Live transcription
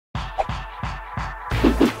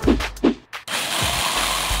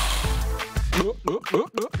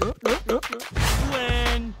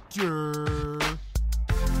Blendurrr.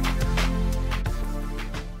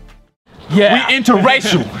 Yeah. We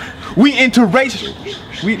interracial. We interracial.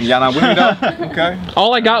 Y'all not with me though? Okay.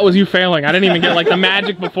 All I got was you failing. I didn't even get like the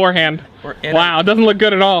magic beforehand. Wow, it doesn't look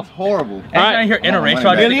good at all. Horrible. All right. I hear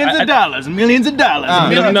interracial. Millions of dollars. Millions of dollars.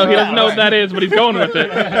 He doesn't know what that is, but he's going with it.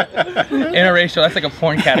 Interracial. That's like a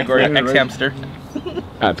porn category. X-hamster.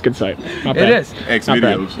 That's a good site. Not It bad. is. X Not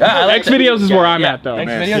bad. videos. Yeah, I like X videos is where I'm at though. X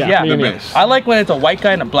Man. videos, Yeah, yeah. me and The you. best. I like when it's a white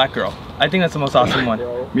guy and a black girl. I think that's the most awesome one.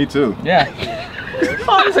 Me too. Yeah.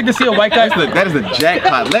 Oh, I just like to see a white guy. That is a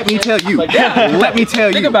jackpot. Let me tell you. Let me tell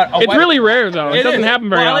you. Think about it. It's really rare though. It doesn't happen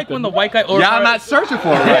very I like often. when the white guy. Y'all not searching for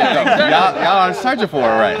it right though. Y'all aren't searching for it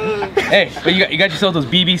right. Hey, but you got yourself those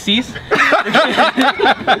BBCs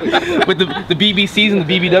with the BBCs and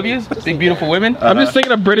the BBWs, big beautiful women. I'm just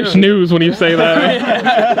thinking of British news when you say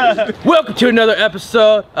that. Welcome to another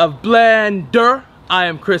episode of Blendurrr. I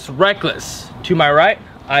am Chris Reckless. To my right,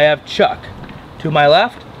 I have Chuck. To my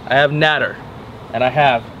left, I have Natter, and I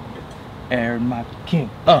have Aaron Michael King.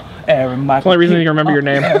 Aaron Michael. That's the only reason you can remember your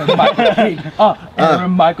name. Aaron Michael King.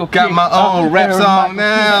 Aaron Michael King. Got my own rap song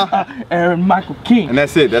now. Aaron Michael King. And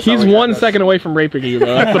that's it. That's He's all we got. 1 second away from raping you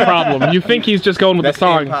though. That's the problem. You think he's just going with That's the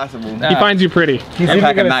song. impossible. He finds you pretty. He's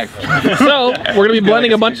pack a knife. So we're gonna be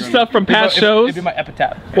blending a bunch of stuff from past shows. It'd be my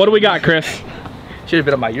epitaph. What do we got, Chris? Should have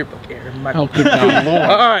been on my yearbook. Aaron Michael Oh, King. good God.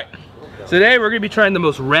 All right. Today we're gonna be trying the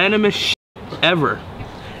most randomest shit ever.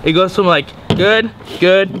 It goes from like good. What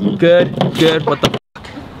the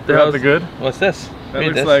fuck? The good? What's this? That Read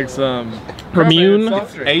looks this. like some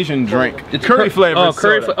Ramune. Asian drink. It's curry flavor. Oh,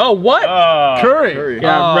 curry flavor. Oh, what? curry.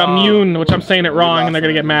 Yeah, Oh. Ramune, which I'm saying it wrong and they're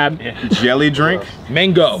gonna get mad. Jelly drink.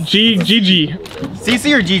 Mango. GG.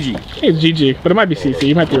 CC or GG? It's GG, but it might be CC.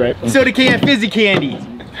 You might be right. Soda can, fizzy candy.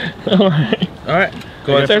 Alright. All right.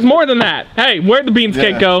 Go ahead. There's more than that. Hey, where'd the beans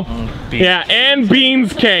cake go? Yeah, and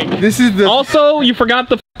beans cake. This is the. Also, you forgot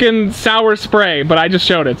the fucking sour spray, but I just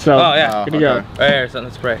showed it, so Oh, yeah. good to go. Okay. All right, here's something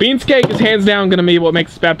to spray. Beans cake is hands down gonna be what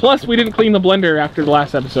makes it bad. Plus, we didn't clean the blender after the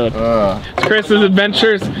last episode. It's Chris's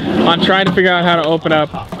adventures on trying to figure out how to open up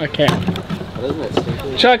a can.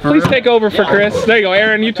 Chuck, please take over for Chris. There you go,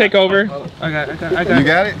 Aaron. You take over. I got You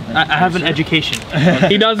got it? I have an education.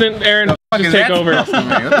 He doesn't. Aaron, just Is take that over. awesome,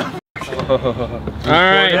 man? All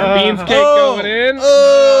right, beans cake going in.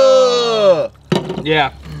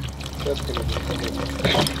 Yeah.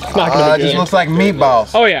 It's not gonna It be just good. looks like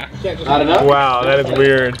meatballs. Oh yeah. Wow, that is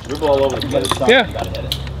weird. Yeah.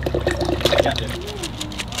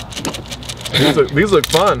 These look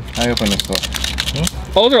fun. I open this door.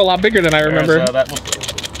 Those are a lot bigger than I remember.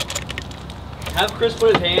 Have Chris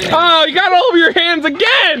put his hand in. Oh, you got all over your hands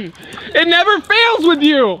again! It never fails with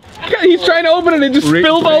you! He's trying to open it and it just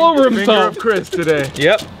spilled all over Finger himself. of Chris today.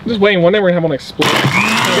 Yep. Just waiting, one day we're gonna have one explode.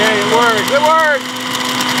 Okay, it worked. It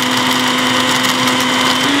worked.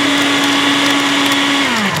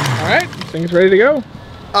 Alright, this thing's ready to go.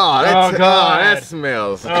 Oh, that's, Oh, God. that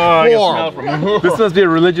smells. Oh, I can horrible. smell from This must be a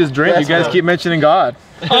religious drink. You guys keep mentioning God.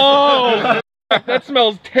 Oh, that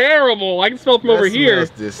smells terrible. I can smell it from over here.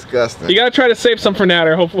 Smells disgusting. You gotta try to save some for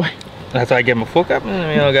Natter, hopefully. That's why I gave him a full cup.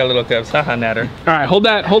 I got little cups. Haha, Natter. Alright, hold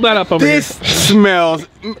that up over This smells.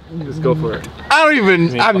 Just go for it.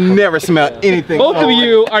 I've never smelled anything. here. Both of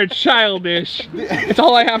you are childish. That's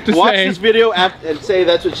all I have to Watch say. this video and say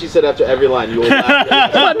that's what she said after every line. You will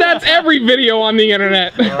laugh. But that's every video on the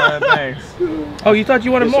internet. Thanks. Oh, you thought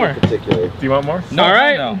you wanted more? Particularly. Do you want more? No, All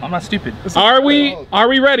right. no, I'm not stupid. Are we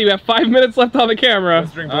ready? We have 5 minutes left on the camera.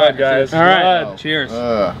 Let's drink blood, guys. All right. Blood. Cheers.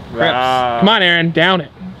 Come on, Aaron, down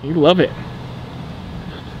it. You love it.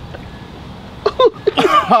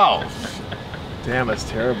 Oh, Damn, that's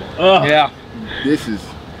terrible. Yeah. this is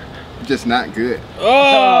just not good.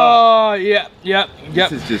 Oh, yeah.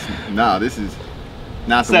 This is just this is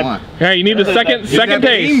not the one. Yeah, you need the second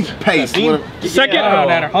taste. Paste.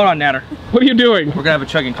 Second. Hold on, Natter. What are you doing? We're gonna have a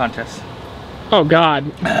chugging contest. Oh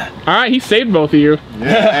God. All right, he saved both of you.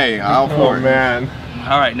 Yeah, hey, all for Oh, it. man.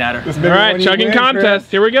 All right, Natter. All right, chugging contest.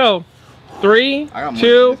 Here we go. 3, I got more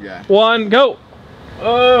 2, than this guy. 1, go.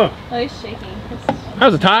 Oh. Oh, he's shaking. That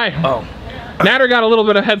was a tie. Oh. Natter got a little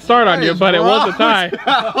bit of head start on you, but it was a tie.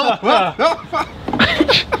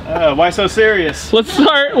 Why so serious? Let's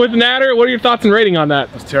start with Natter. What are your thoughts and rating on that?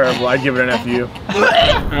 It's terrible. I'd give it an FU.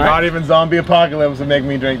 Not even zombie apocalypse would make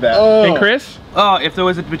me drink that. Hey, Chris, Oh, if there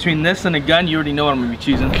was between this and a gun, you already know what I'm gonna be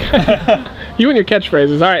choosing. you and your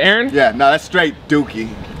catchphrases. All right, Aaron. Yeah, no, that's straight dookie.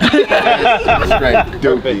 That's straight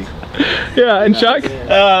dookie. Yeah, and Chuck.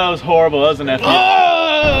 That was horrible. That was an FU.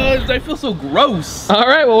 I feel so gross. All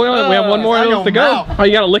right, well, we have one more of those to go. mouth. Oh,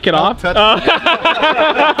 you gotta lick it off? touch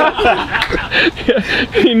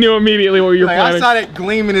He knew immediately what you were Like, I planning. saw that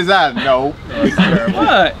gleam in his eye. No.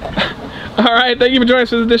 What? All right, thank you for joining us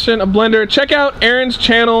for this edition of Blendurrr. Check out Aaron's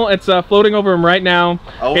channel. It's floating over him right now.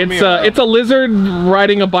 Oh, It's a lizard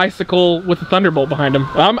riding a bicycle with a thunderbolt behind him.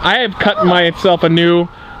 I have cut myself a new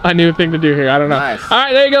thing to do here. I don't know. Nice. All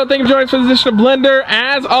right, there you go. Thank you for joining us for this edition of Blendurrr.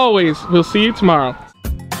 As always, we'll see you tomorrow.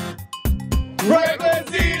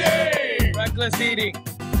 Reckless eating! Reckless eating.